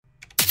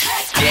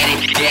Get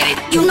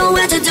it. You know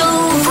what to do.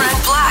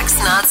 Brent Black's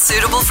Not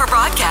Suitable for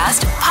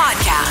Broadcast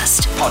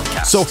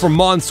podcast. So for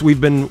months,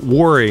 we've been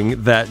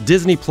worrying that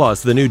Disney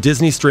Plus, the new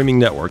Disney streaming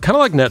network, kind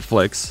of like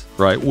Netflix,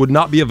 right, would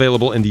not be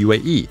available in the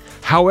UAE.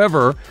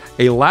 However,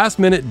 a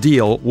last-minute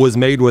deal was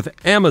made with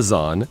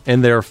Amazon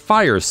and their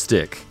Fire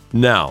Stick.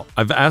 Now,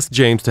 I've asked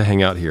James to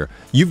hang out here.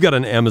 You've got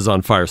an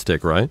Amazon Fire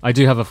Stick, right? I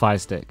do have a Fire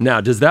Stick.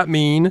 Now, does that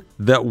mean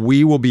that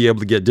we will be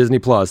able to get Disney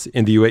Plus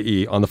in the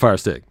UAE on the Fire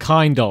Stick?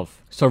 Kind of.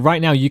 So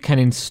right now you can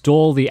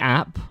install the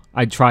app.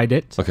 I tried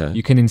it. Okay.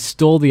 You can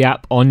install the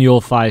app on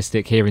your Fire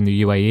Stick here in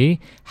the UAE.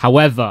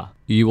 However,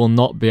 you will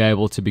not be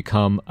able to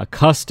become a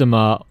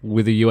customer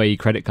with a UAE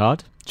credit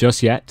card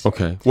just yet.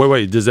 Okay.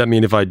 Wait. Does that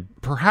mean if I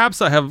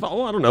have, I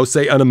don't know,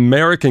 say an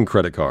American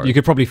credit card? You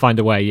could probably find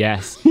a way,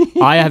 yes.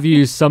 I have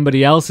used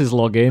somebody else's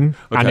login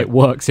and Okay. it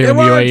works here in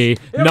the UAE.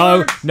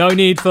 No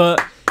need for,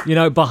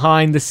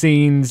 behind the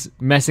scenes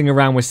messing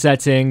around with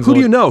settings. Who do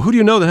you know? Who do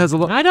you know that has a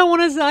login? I don't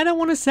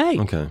want to say.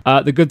 Okay.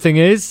 The good thing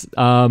is,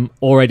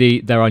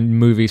 already there are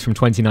movies from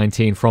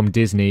 2019 from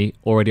Disney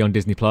already on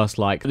Disney Plus,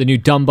 like the new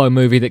Dumbo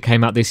movie that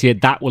came out this year.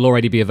 That will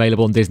already be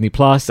available on Disney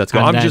Plus. That's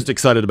cool. I'm just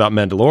excited about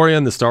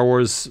Mandalorian, the Star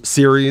Wars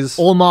series.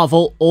 All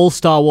Marvel, all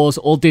Star Wars,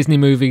 all Disney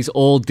movies,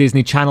 all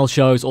Disney Channel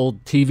shows, all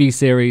TV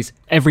series.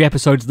 Every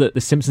episode that The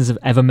Simpsons have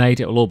ever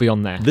made, it will all be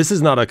on there. This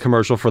is not a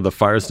commercial for the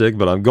Fire Stick,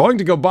 but I'm going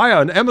to go buy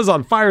an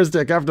Amazon Fire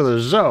Stick after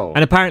the show.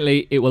 And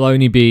apparently, it will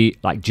only be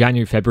like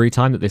January, February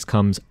time that this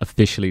comes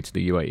officially to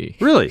the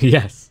UAE. Really?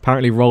 Yes.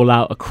 Apparently,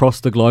 rollout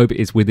across the globe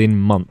is within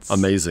months.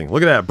 Amazing.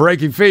 Look at that.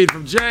 Breaking feed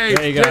from Jay.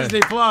 There you go.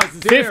 Disney Plus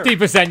is here.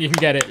 50% you can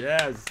get it.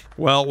 Yes.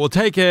 Well, we'll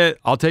take it.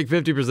 I'll take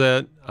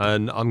 50%,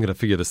 and I'm going to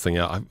figure this thing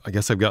out. I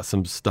guess I've got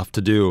some stuff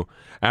to do.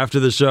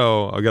 After the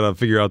show, I've got to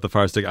figure out the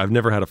Fire Stick. I've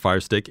never had a Fire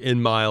Stick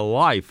in my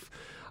life.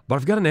 But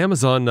I've got an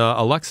Amazon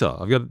Alexa.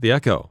 I've got the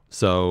Echo.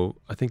 So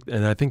I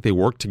think they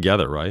work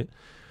together, right?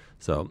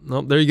 So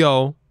there you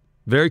go.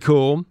 Very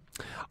cool.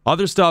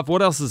 Other stuff.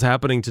 What else is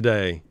happening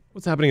today?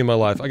 What's happening in my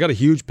life? I got a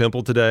huge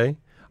pimple today.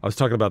 I was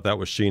talking about that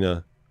with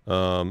Sheena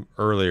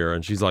earlier,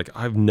 and she's like,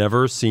 "I've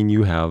never seen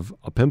you have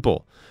a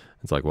pimple."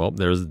 It's like, well,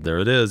 there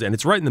it is, and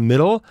it's right in the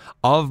middle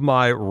of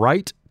my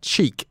right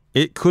cheek.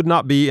 It could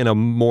not be in a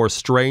more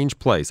strange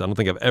place. I don't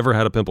think I've ever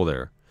had a pimple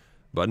there,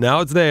 but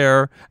now it's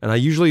there, and I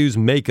usually use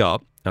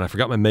makeup. And I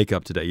forgot my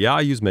makeup today. Yeah, I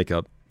use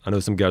makeup. I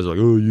know some guys are like,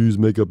 "Oh, you use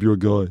makeup, you're a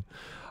guy."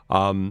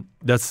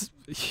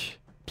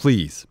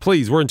 Please,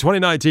 we're in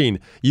 2019.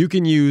 You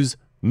can use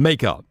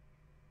makeup.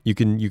 You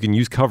can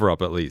use cover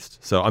up at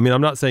least. So, I mean,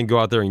 I'm not saying go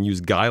out there and use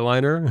guy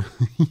liner,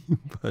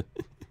 but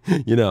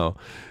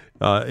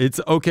it's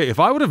okay. If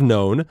I would have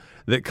known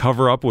that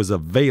cover up was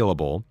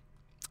available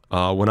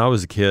when I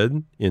was a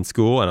kid in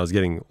school and I was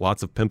getting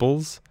lots of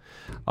pimples,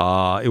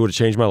 it would have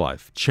changed my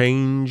life.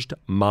 Changed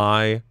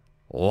my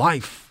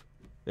life.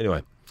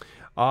 Anyway,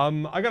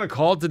 I got a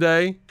call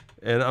today,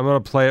 and I'm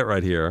going to play it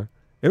right here.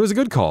 It was a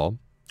good call.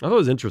 I thought it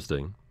was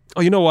interesting.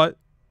 Oh, you know what?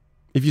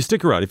 If you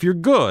stick around, if you're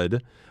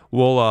good,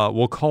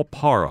 we'll call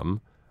Param,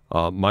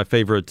 my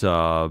favorite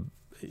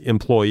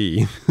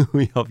employee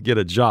who helped get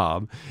a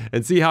job,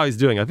 and see how he's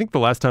doing. I think the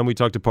last time we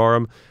talked to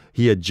Param,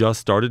 he had just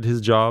started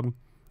his job,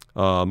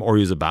 or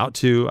he was about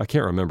to. I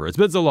can't remember. It's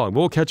been so long.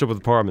 We'll catch up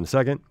with Param in a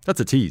second. That's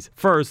a tease.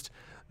 First,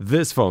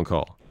 this phone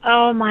call.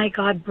 Oh, my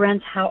God,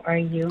 Brent, how are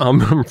you?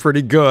 I'm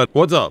pretty good.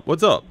 What's up?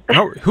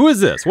 Who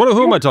is this?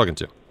 Who am I talking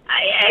to?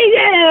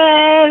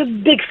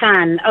 Big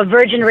fan of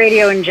Virgin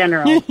Radio in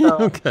general. So.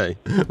 Okay,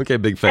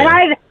 big fan. And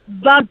I've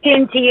bumped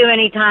into you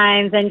many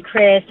times, and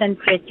Chris and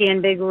Christy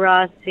and Big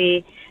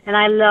Rossi, and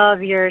I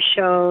love your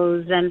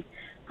shows, and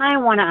I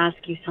want to ask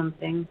you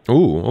something.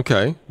 Ooh,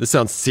 okay. This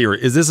sounds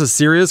serious. Is this a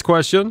serious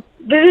question?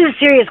 This is a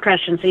serious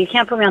question, so you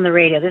can't put me on the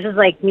radio. This is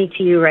like me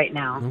to you right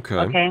now. Okay.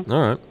 All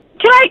right.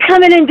 Can I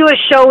come in and do a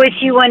show with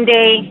you one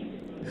day?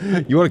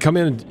 You want to come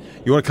in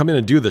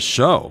and do the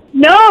show?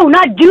 No,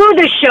 not do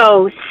the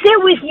show.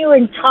 Sit with you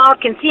and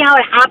talk and see how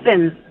it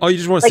happens. Oh, you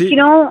just want to see?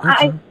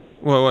 Okay.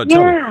 Well, yeah.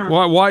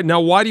 Tell me. Why? Now,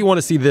 why do you want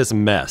to see this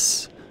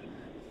mess?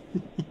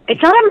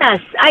 It's not a mess.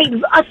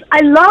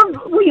 I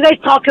love what you guys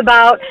talk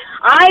about.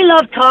 I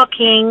love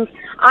talking.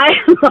 I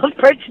love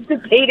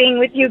participating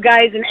with you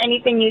guys in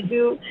anything you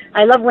do.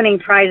 I love winning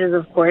prizes,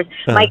 of course.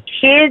 My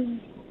kids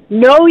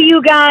know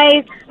you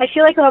guys. I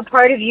feel like I'm a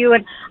part of you,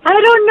 and I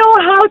don't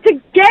know how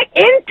to get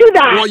into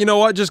that. Well, you know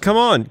what? Just come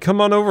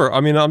on over.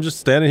 I mean, I'm just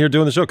standing here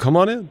doing the show. Come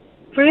on in.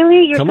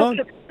 Really? Come on.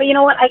 But you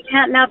know what? I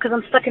can't now because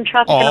I'm stuck in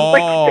traffic and I'm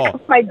like stuck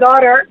with my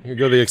daughter. Here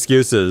go the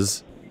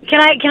excuses.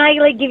 Can I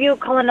like give you a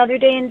call another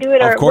day and do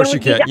it? Of course you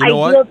can. You know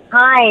what?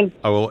 Time?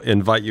 I will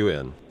invite you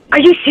in.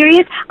 Are you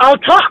serious? I'll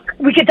talk.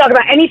 We can talk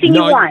about anything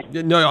you want.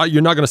 No,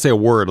 you're not going to say a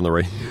word on the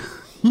radio.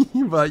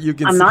 But you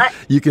can. I'm not?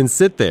 You can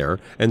sit there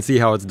and see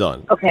how it's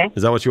done. Okay.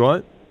 Is that what you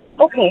want?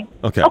 Okay.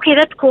 Okay,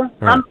 that's cool.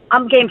 Right.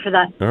 I'm game for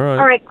that. All right.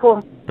 All right,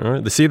 cool. All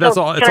right. See, that's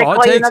all. Can I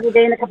call you another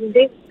day in a couple of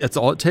days? That's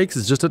all it takes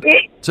is just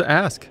to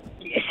ask.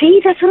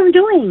 See, that's what I'm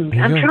doing.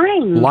 I'm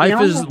trying.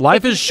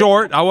 Life is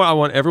short. I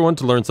want everyone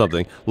to learn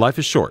something. Life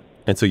is short,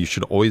 and so you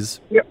should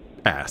always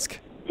ask.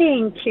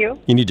 Thank you.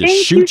 You need to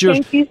Thank shoot you, your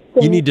thank you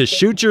so you need to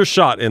shoot your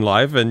shot in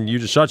life, and you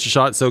just shot your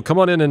shot. So come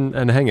on in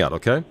and hang out,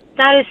 okay?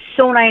 That is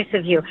so nice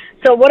of you.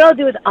 So what I'll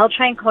do is I'll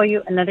try and call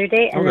you another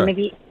day, and then Okay.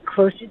 maybe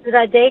closer to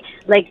that day,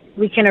 like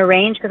we can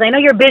arrange, because I know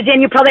you're busy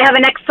and you probably have a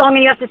next song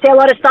and you have to say a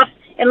lot of stuff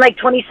in like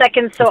 20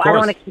 seconds, so Of I don't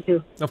course. want to keep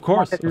you. Of course,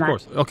 longer of than that.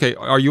 course. Okay,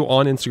 are you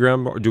on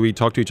Instagram, or do we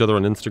talk to each other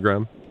on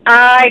Instagram?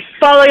 I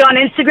follow you on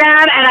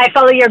Instagram, and I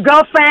follow your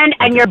girlfriend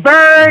and your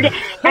bird,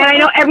 and I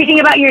know everything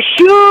about your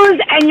shoes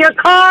and your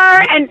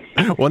car, and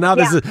Well, now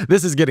Yeah.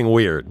 this is getting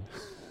weird.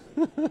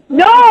 no.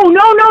 No.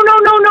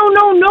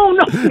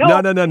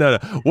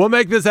 We'll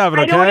make this happen,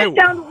 I okay? don't want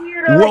to sound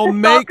weird or We'll like a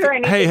make stalker or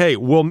anything. hey,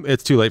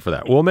 it's too late for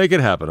that. We'll make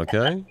it happen,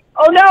 okay?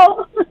 Oh,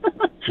 no.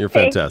 You're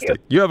Thank fantastic.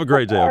 you. You have a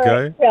great day, All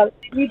okay? right. Yeah,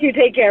 you too.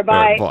 Take care. All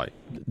Bye. right, bye.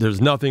 There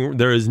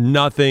is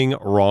nothing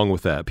wrong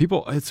with that.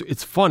 People,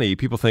 it's funny.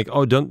 People think,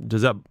 oh,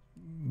 does that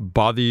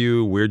bother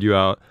you, weird you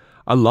out?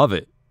 I love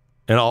it,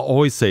 and I'll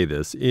always say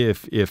this: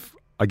 if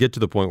I get to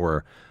the point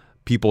where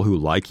people who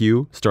like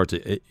you start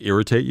to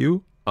irritate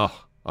you,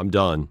 I'm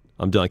done.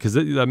 Because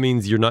that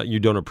means you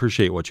don't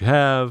appreciate what you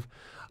have.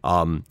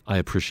 I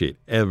appreciate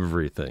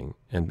everything,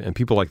 and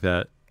people like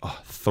that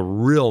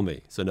thrill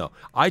me. So no,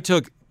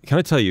 can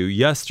I tell you,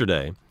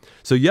 yesterday,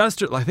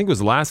 I think it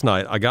was last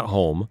night, I got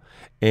home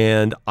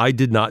and I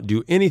did not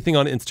do anything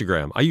on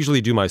Instagram. I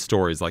usually do my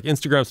stories, like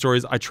Instagram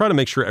stories. I try to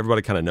make sure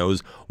everybody kind of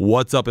knows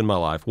what's up in my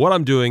life, what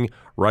I'm doing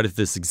right at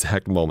this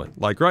exact moment.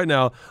 Like right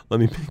now,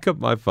 let me pick up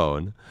my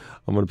phone.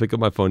 I'm going to pick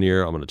up my phone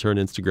here. I'm going to turn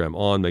Instagram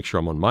on, make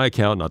sure I'm on my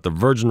account, not the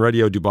Virgin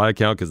Radio Dubai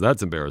account, because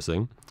that's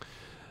embarrassing.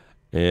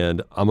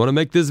 And I'm going to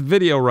make this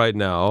video right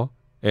now.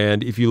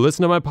 And if you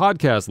listen to my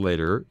podcast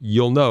later,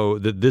 you'll know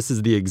that this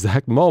is the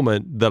exact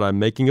moment that I'm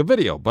making a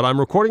video. But I'm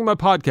recording my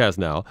podcast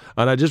now,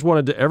 and I just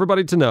wanted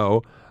everybody to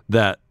know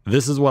that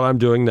this is what I'm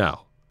doing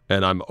now,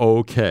 and I'm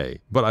okay.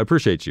 But I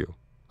appreciate you.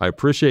 I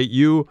appreciate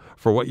you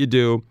for what you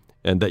do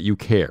and that you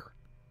care,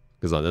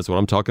 because that's what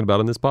I'm talking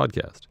about in this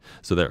podcast.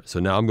 So there. So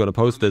now I'm going to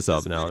post this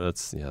up. Now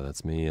that's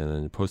me, and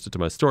then post it to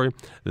my story.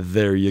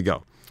 There you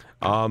go.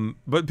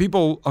 But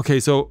people,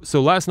 okay, so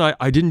last night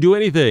I didn't do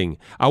anything.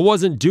 I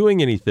wasn't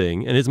doing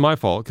anything, and it's my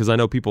fault because I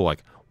know people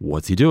like,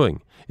 what's he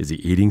doing? Is he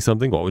eating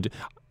something?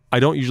 I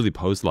don't usually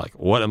post like,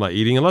 what am I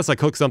eating? Unless I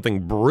cook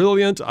something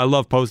brilliant. I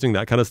love posting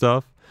that kind of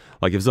stuff.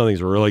 Like if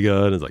something's really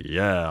good, it's like,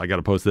 yeah, I got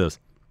to post this.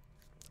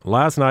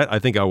 Last night, I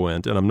think I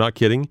went, and I'm not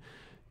kidding,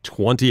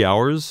 20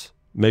 hours,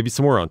 maybe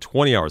somewhere around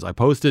 20 hours. I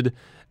posted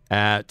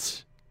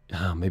at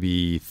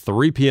maybe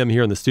 3 p.m.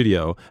 here in the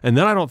studio. And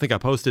then I don't think I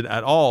posted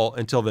at all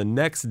until the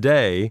next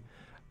day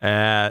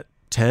at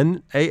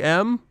 10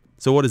 a.m.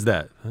 So what is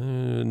that?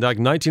 Like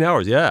 19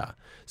 hours. Yeah.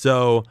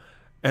 So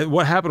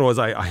what happened was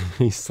I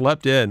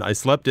slept in. I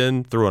slept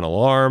in through an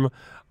alarm.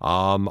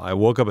 I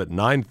woke up at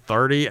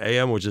 9:30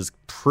 a.m., which is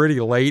pretty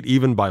late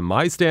even by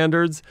my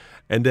standards.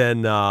 And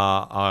then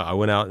I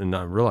went out and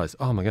I realized,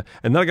 oh my God.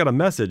 And then I got a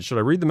message. Should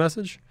I read the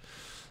message?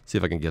 See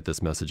if I can get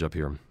this message up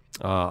here.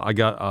 I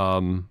got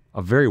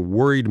a very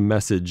worried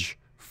message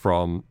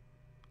from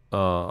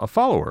a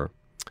follower.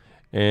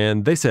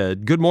 And they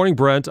said, "Good morning,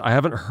 Brent. I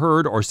haven't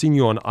heard or seen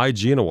you on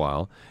IG in a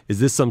while. Is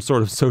this some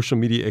sort of social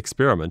media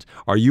experiment?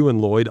 Are you and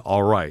Lloyd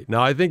all right?"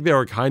 Now, I think they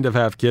were kind of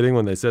half kidding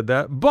when they said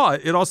that,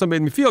 but it also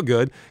made me feel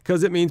good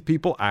because it means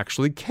people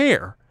actually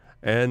care.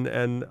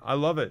 And I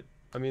love it.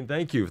 I mean,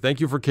 thank you. Thank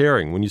you for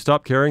caring. When you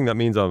stop caring, that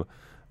means I'm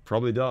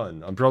probably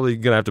done. I'm probably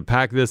going to have to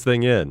pack this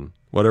thing in,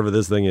 whatever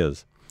this thing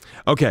is.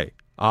 Okay.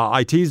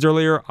 I teased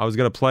earlier I was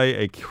going to play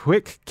a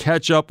quick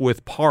catch-up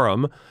with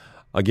Param.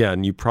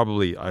 Again,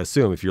 I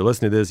assume if you're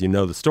listening to this, you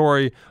know the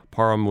story.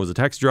 Param was a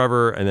taxi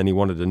driver, and then he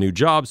wanted a new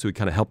job, so we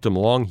kind of helped him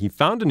along. He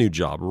found a new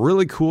job,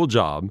 really cool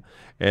job,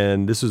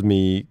 and this was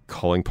me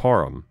calling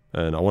Param,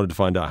 and I wanted to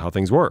find out how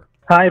things were.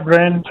 Hi,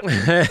 Brent.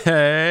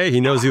 Hey, he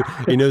knows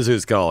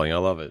who's calling. I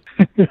love it.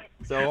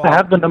 So, I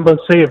have the number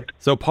saved.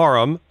 So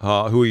Param,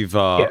 who we've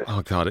Yes.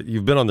 oh god,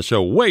 you've been on the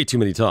show way too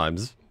many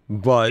times,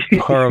 but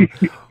Param.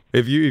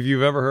 If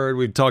you've ever heard,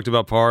 we've talked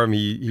about Param.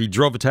 He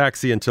drove a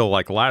taxi until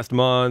like last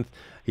month.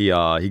 He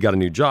got a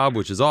new job,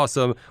 which is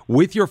awesome.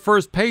 With your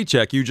first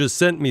paycheck, you just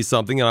sent me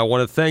something, and I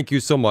want to thank you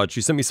so much.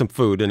 You sent me some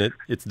food, and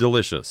it's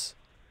delicious.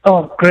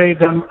 Oh, great.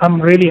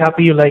 I'm really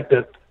happy you liked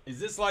it. Is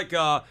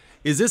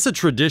this a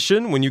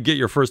tradition when you get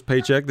your first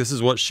paycheck? This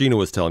is what Sheena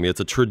was telling me. It's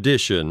a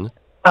tradition.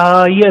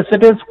 Yes,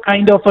 it is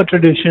kind of a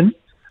tradition.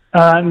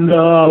 And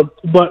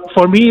but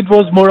for me, it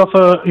was more of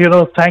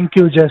a, thank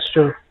you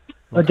gesture.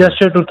 A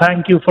gesture to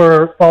thank you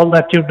for all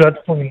that you've done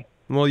for me.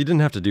 Well, you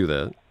didn't have to do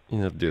that. You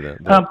didn't have to do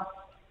that. but-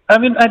 I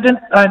mean, I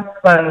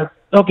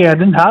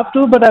didn't have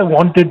to, but I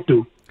wanted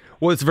to.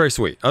 Well, it's very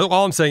sweet.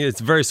 All I'm saying is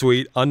it's very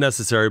sweet,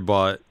 unnecessary,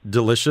 but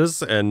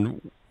delicious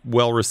and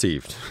well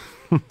received.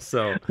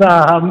 So,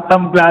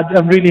 I'm glad.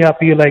 I'm really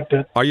happy you liked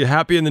it. are you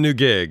happy in the new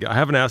gig? I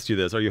haven't asked you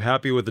this. Are you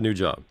happy with the new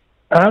job?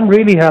 I'm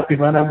really happy,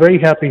 man. I'm very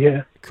happy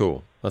here.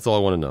 Cool. That's all I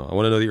want to know. I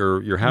want to know that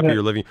you're happy Yeah.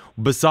 you're living.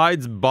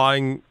 Besides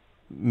buying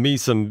me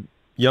some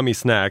yummy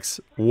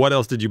snacks, what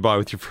else did you buy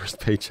with your first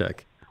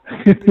paycheck?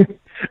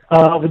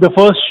 With the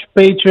first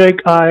paycheck,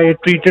 I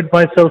treated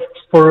myself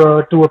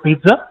to a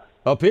pizza.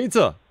 A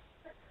pizza.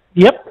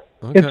 Yep.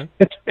 Okay.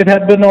 It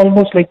had been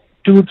almost like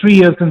 2-3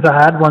 years since I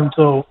had one,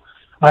 so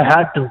I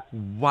had to.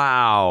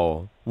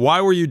 Wow.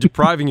 Why were you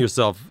depriving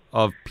yourself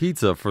of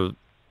pizza for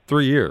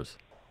 3 years?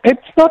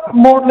 It's not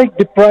more like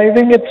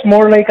depriving. It's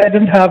more like I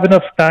didn't have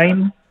enough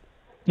time,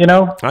 you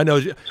know? I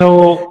know.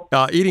 So,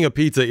 Eating a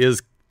pizza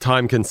is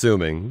time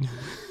consuming.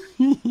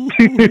 All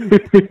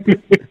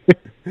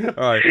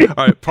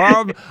right.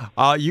 Parv,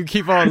 you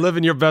keep on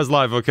living your best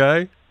life,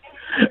 okay?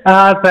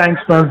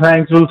 thanks, man.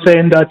 Thanks. We'll stay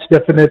in touch,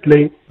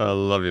 definitely. I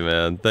love you,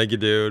 man. Thank you,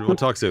 dude. We'll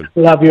talk soon.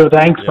 Love you.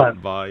 Thanks, Yeah, man.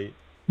 bye.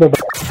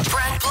 Bye-bye.